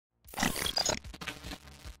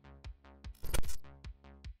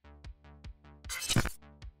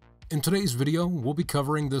In today's video, we'll be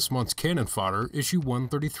covering this month's Canon Fodder, issue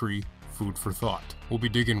 133, Food for Thought. We'll be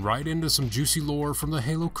digging right into some juicy lore from the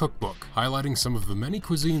Halo Cookbook, highlighting some of the many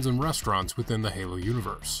cuisines and restaurants within the Halo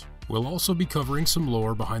universe. We'll also be covering some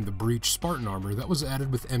lore behind the breached Spartan armor that was added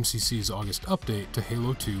with MCC's August update to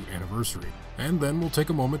Halo 2 Anniversary. And then we'll take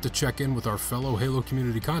a moment to check in with our fellow Halo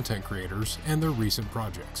community content creators and their recent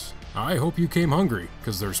projects. I hope you came hungry,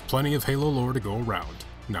 because there's plenty of Halo lore to go around.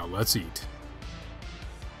 Now let's eat.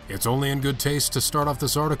 It's only in good taste to start off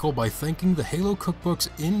this article by thanking the Halo Cookbook's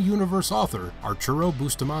in-universe author, Arturo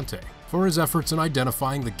Bustamante, for his efforts in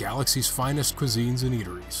identifying the galaxy's finest cuisines and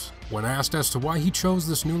eateries. When asked as to why he chose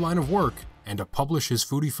this new line of work and to publish his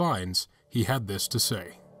foodie finds, he had this to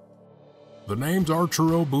say. "The name's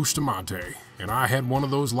Arturo Bustamante, and I had one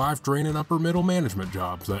of those life-draining upper-middle management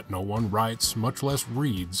jobs that no one writes, much less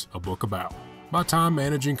reads, a book about. My time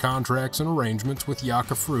managing contracts and arrangements with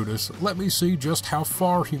Yaka Fruitus let me see just how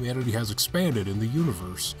far humanity has expanded in the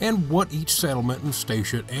universe, and what each settlement and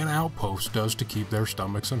station and outpost does to keep their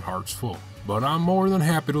stomachs and hearts full. But I'm more than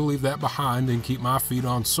happy to leave that behind and keep my feet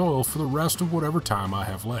on soil for the rest of whatever time I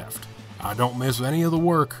have left. I don't miss any of the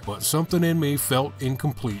work, but something in me felt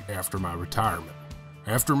incomplete after my retirement.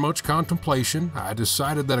 After much contemplation, I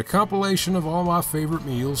decided that a compilation of all my favorite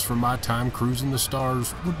meals from my time cruising the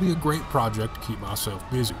stars would be a great project to keep myself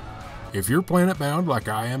busy. If you're planet-bound like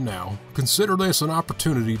I am now, consider this an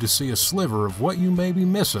opportunity to see a sliver of what you may be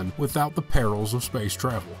missing without the perils of space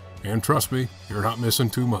travel. And trust me, you're not missing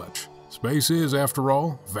too much. Space is, after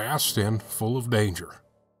all, vast and full of danger."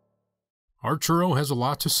 Arturo has a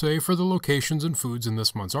lot to say for the locations and foods in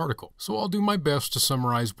this month's article, so I'll do my best to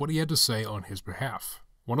summarize what he had to say on his behalf.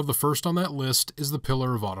 One of the first on that list is the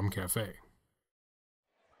Pillar of Autumn Cafe.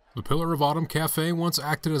 The Pillar of Autumn Cafe once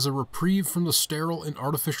acted as a reprieve from the sterile and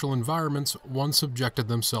artificial environments one subjected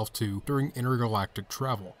themselves to during intergalactic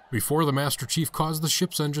travel. Before the Master Chief caused the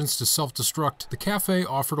ship's engines to self-destruct, the cafe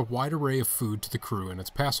offered a wide array of food to the crew and its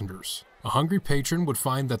passengers. A hungry patron would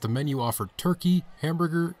find that the menu offered turkey,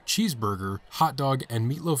 hamburger, cheeseburger, hot dog,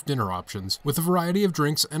 and meatloaf dinner options, with a variety of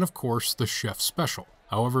drinks and, of course, the chef's special.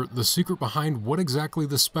 However, the secret behind what exactly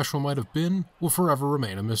this special might have been will forever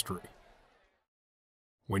remain a mystery.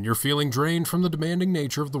 When you're feeling drained from the demanding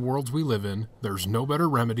nature of the worlds we live in, there's no better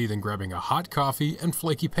remedy than grabbing a hot coffee and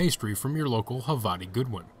flaky pastry from your local Havati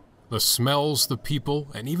Goodwin. The smells, the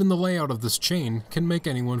people, and even the layout of this chain can make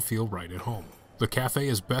anyone feel right at home. The cafe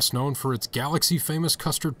is best known for its galaxy-famous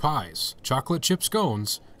custard pies, chocolate chip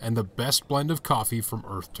scones, and the best blend of coffee from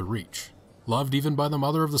Earth to reach. Loved even by the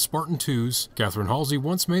mother of the Spartan Twos, Catherine Halsey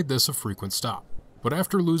once made this a frequent stop. But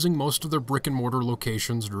after losing most of their brick-and-mortar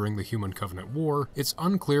locations during the Human Covenant War, it's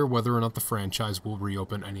unclear whether or not the franchise will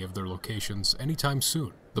reopen any of their locations anytime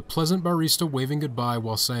soon. The pleasant barista waving goodbye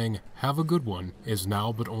while saying, "Have a good one," is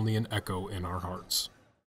now but only an echo in our hearts.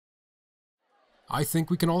 I think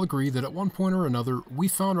we can all agree that at one point or another, we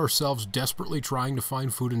found ourselves desperately trying to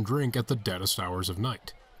find food and drink at the deadest hours of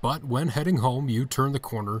night. But when heading home, you turn the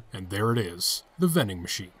corner, and there it is, the vending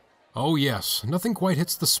machine. Oh yes, nothing quite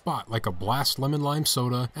hits the spot like a blast lemon lime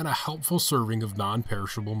soda and a helpful serving of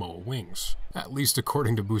non-perishable Moa wings, at least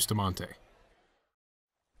according to Bustamante.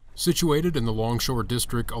 Situated in the Longshore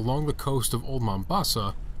district along the coast of Old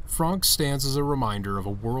Mombasa, Franck stands as a reminder of a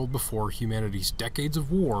world before humanity's decades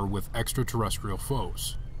of war with extraterrestrial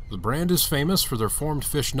foes. The brand is famous for their formed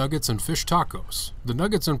fish nuggets and fish tacos, the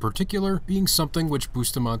nuggets in particular being something which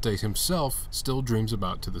Bustamante himself still dreams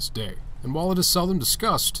about to this day. And while it is seldom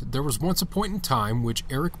discussed, there was once a point in time which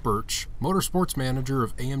Eric Birch, motorsports manager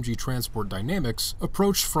of AMG Transport Dynamics,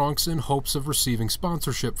 approached Franck's in hopes of receiving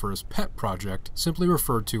sponsorship for his pet project, simply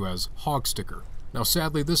referred to as Hog Sticker. Now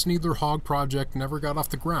sadly, this Needler Hog project never got off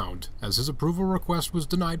the ground, as his approval request was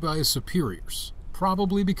denied by his superiors,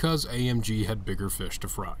 probably because AMG had bigger fish to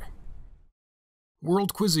fry.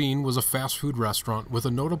 World Cuisine was a fast food restaurant with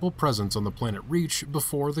a notable presence on the planet Reach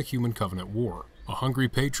before the Human Covenant War. A hungry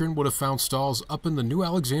patron would have found stalls up in the New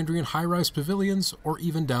Alexandrian high-rise pavilions or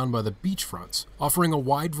even down by the beachfronts, offering a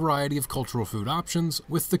wide variety of cultural food options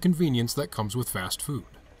with the convenience that comes with fast food.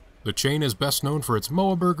 The chain is best known for its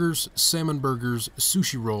moa burgers, salmon burgers,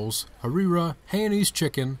 sushi rolls, harira, Hainanese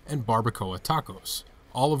chicken, and barbacoa tacos,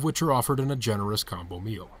 all of which are offered in a generous combo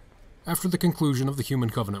meal. After the conclusion of the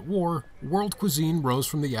Human Covenant War, World Cuisine rose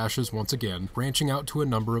from the ashes once again, branching out to a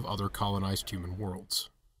number of other colonized human worlds.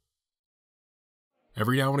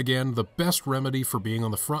 Every now and again, the best remedy for being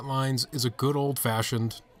on the front lines is a good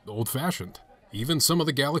old-fashioned. Even some of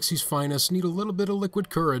the galaxy's finest need a little bit of liquid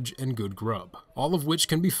courage and good grub, all of which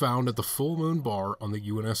can be found at the Full Moon Bar on the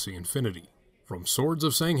UNSC Infinity. From swords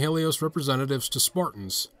of Sanghelios representatives to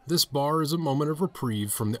Spartans, this bar is a moment of reprieve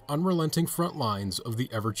from the unrelenting front lines of the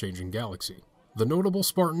ever-changing galaxy. The notable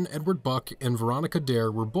Spartan Edward Buck and Veronica Dare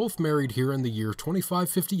were both married here in the year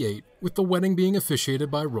 2558, with the wedding being officiated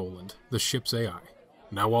by Roland, the ship's AI.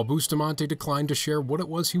 Now, while Bustamante declined to share what it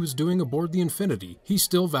was he was doing aboard the Infinity, he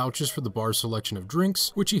still vouches for the bar's selection of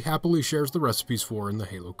drinks, which he happily shares the recipes for in the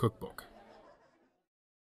Halo Cookbook.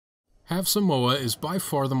 Have Some Moa is by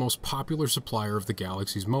far the most popular supplier of the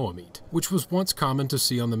galaxy's Moa meat, which was once common to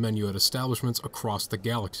see on the menu at establishments across the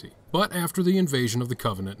galaxy. But after the invasion of the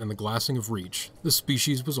Covenant and the glassing of Reach, the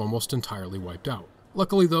species was almost entirely wiped out.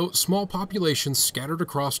 Luckily though, small populations scattered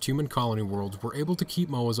across human colony worlds were able to keep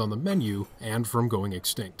Moas on the menu and from going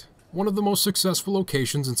extinct. One of the most successful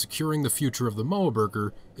locations in securing the future of the Moa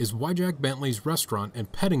burger is Wyjack Bentley's restaurant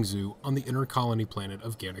and petting zoo on the inner colony planet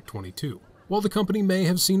of Gannic 22. While the company may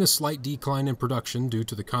have seen a slight decline in production due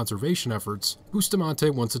to the conservation efforts, Bustamante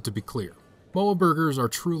wants it to be clear. Moa burgers are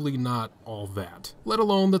truly not all that, let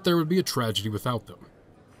alone that there would be a tragedy without them.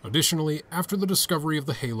 Additionally, after the discovery of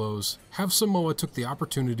the Halos, Have Some Moa took the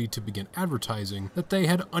opportunity to begin advertising that they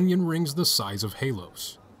had onion rings the size of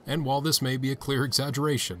Halos. And while this may be a clear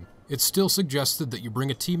exaggeration, it still suggested that you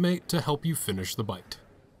bring a teammate to help you finish the bite.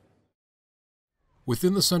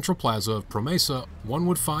 Within the central plaza of Promesa, one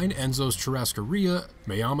would find Enzo's Churrascaria,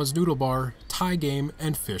 Mayama's Noodle Bar, Thai Game,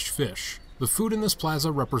 and Fish. The food in this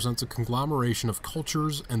plaza represents a conglomeration of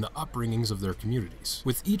cultures and the upbringings of their communities,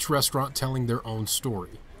 with each restaurant telling their own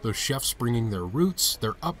story, the chefs bringing their roots,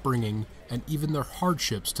 their upbringing, and even their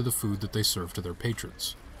hardships to the food that they serve to their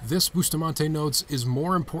patrons. This, Bustamante notes, is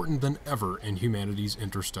more important than ever in humanity's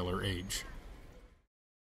interstellar age.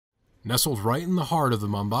 Nestled right in the heart of the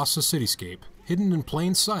Mombasa cityscape, hidden in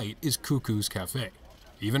plain sight, is Cuckoo's Cafe.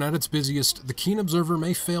 Even at its busiest, the keen observer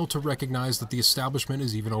may fail to recognize that the establishment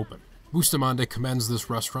is even open. Bustamante commends this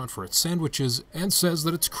restaurant for its sandwiches and says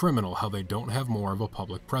that it's criminal how they don't have more of a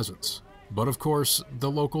public presence. But of course, the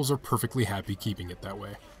locals are perfectly happy keeping it that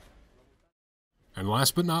way. And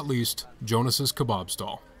last but not least, Jonas's Kebab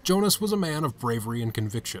Stall. Jonas was a man of bravery and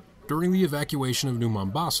conviction. During the evacuation of New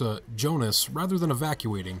Mombasa, Jonas, rather than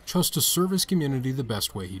evacuating, chose to serve his community the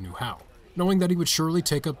best way he knew how. Knowing that he would surely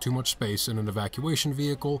take up too much space in an evacuation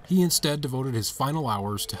vehicle, he instead devoted his final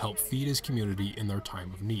hours to help feed his community in their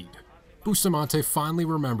time of need. Bustamante finally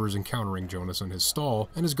remembers encountering Jonas in his stall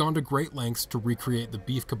and has gone to great lengths to recreate the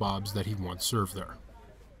beef kebabs that he once served there.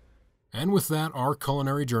 And with that, our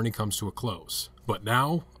culinary journey comes to a close. But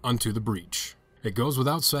now, unto the breach. It goes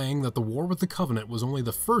without saying that the war with the Covenant was only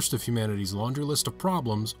the first of humanity's laundry list of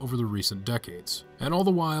problems over the recent decades. And all the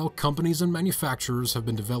while, companies and manufacturers have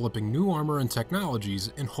been developing new armor and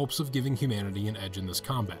technologies in hopes of giving humanity an edge in this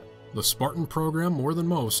combat. The Spartan program, more than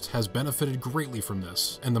most, has benefited greatly from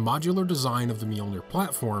this, and the modular design of the Mjolnir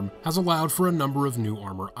platform has allowed for a number of new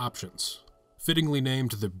armor options. Fittingly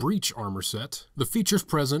named the Breach armor set, the features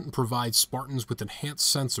present provide Spartans with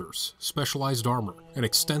enhanced sensors, specialized armor, and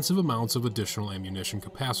extensive amounts of additional ammunition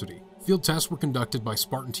capacity. Field tests were conducted by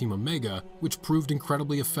Spartan Team Omega, which proved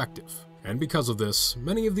incredibly effective. And because of this,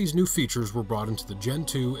 many of these new features were brought into the Gen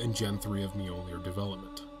 2 and Gen 3 of Mjolnir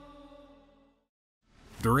development.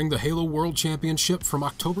 During the Halo World Championship from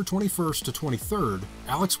October 21st to 23rd,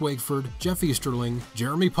 Alex Wakeford, Jeff Easterling,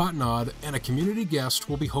 Jeremy Potnod, and a community guest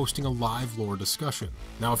will be hosting a live lore discussion.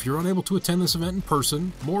 Now, if you're unable to attend this event in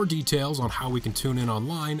person, more details on how we can tune in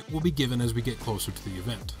online will be given as we get closer to the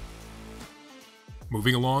event.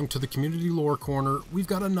 Moving along to the Community Lore Corner, we've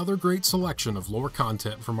got another great selection of lore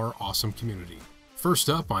content from our awesome community. First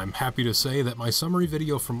up, I'm happy to say that my summary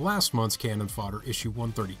video from last month's Canon Fodder issue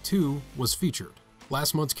 132 was featured.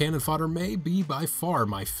 Last month's Canon Fodder may be by far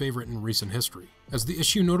my favorite in recent history, as the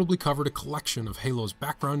issue notably covered a collection of Halo's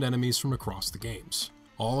background enemies from across the games.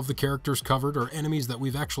 All of the characters covered are enemies that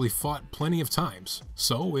we've actually fought plenty of times,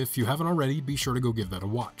 so if you haven't already, be sure to go give that a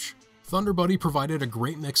watch. Thunder Buddy provided a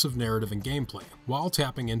great mix of narrative and gameplay, while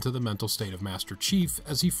tapping into the mental state of Master Chief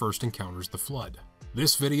as he first encounters the Flood.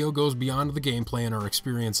 This video goes beyond the gameplay and our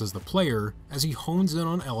experience as the player, as he hones in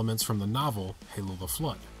on elements from the novel Halo the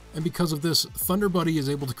Flood. And because of this, Thunder Buddy is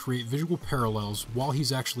able to create visual parallels while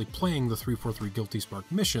he's actually playing the 343 Guilty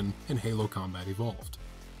Spark mission in Halo Combat Evolved.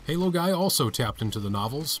 Halo Guy also tapped into the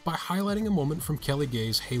novels by highlighting a moment from Kelly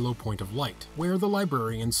Gay's Halo Point of Light, where the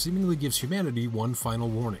librarian seemingly gives humanity one final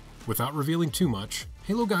warning. Without revealing too much,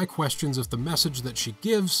 Halo Guy questions if the message that she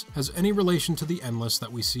gives has any relation to the Endless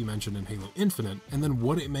that we see mentioned in Halo Infinite, and then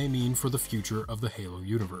what it may mean for the future of the Halo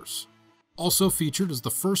universe. Also featured is the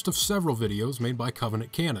first of several videos made by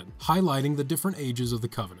Covenant Canon, highlighting the different ages of the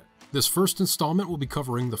Covenant. This first installment will be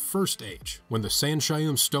covering the First Age, when the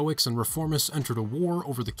Sanshayum Stoics and Reformists entered a war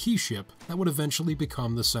over the key ship that would eventually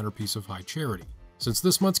become the centerpiece of High Charity. Since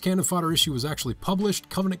this month's Canon Fodder issue was actually published,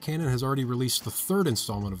 Covenant Canon has already released the third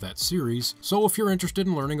installment of that series, so if you're interested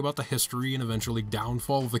in learning about the history and eventually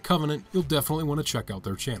downfall of the Covenant, you'll definitely want to check out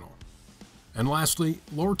their channel. And lastly,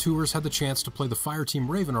 Lore Tours had the chance to play the Fireteam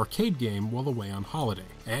Raven arcade game while away on holiday,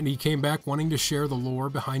 and he came back wanting to share the lore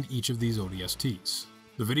behind each of these ODSTs.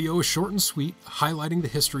 The video is short and sweet, highlighting the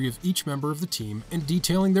history of each member of the team and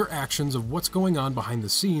detailing their actions of what's going on behind the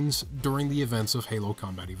scenes during the events of Halo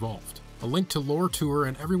Combat Evolved. A link to Lore Tour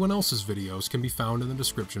and everyone else's videos can be found in the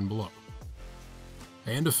description below.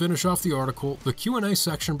 And to finish off the article, the Q&A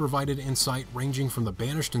section provided insight ranging from the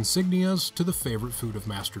banished insignias to the favorite food of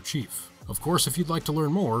Master Chief. Of course, if you'd like to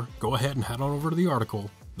learn more, go ahead and head on over to the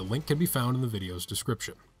article. The link can be found in the video's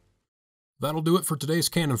description. That'll do it for today's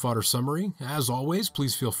Canon Fodder summary. As always,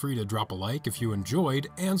 please feel free to drop a like if you enjoyed,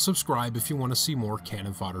 and subscribe if you want to see more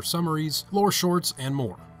Canon Fodder summaries, lore shorts, and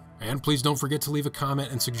more. And please don't forget to leave a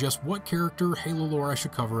comment and suggest what character Halo lore I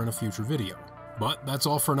should cover in a future video. But that's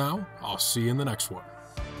all for now. I'll see you in the next one.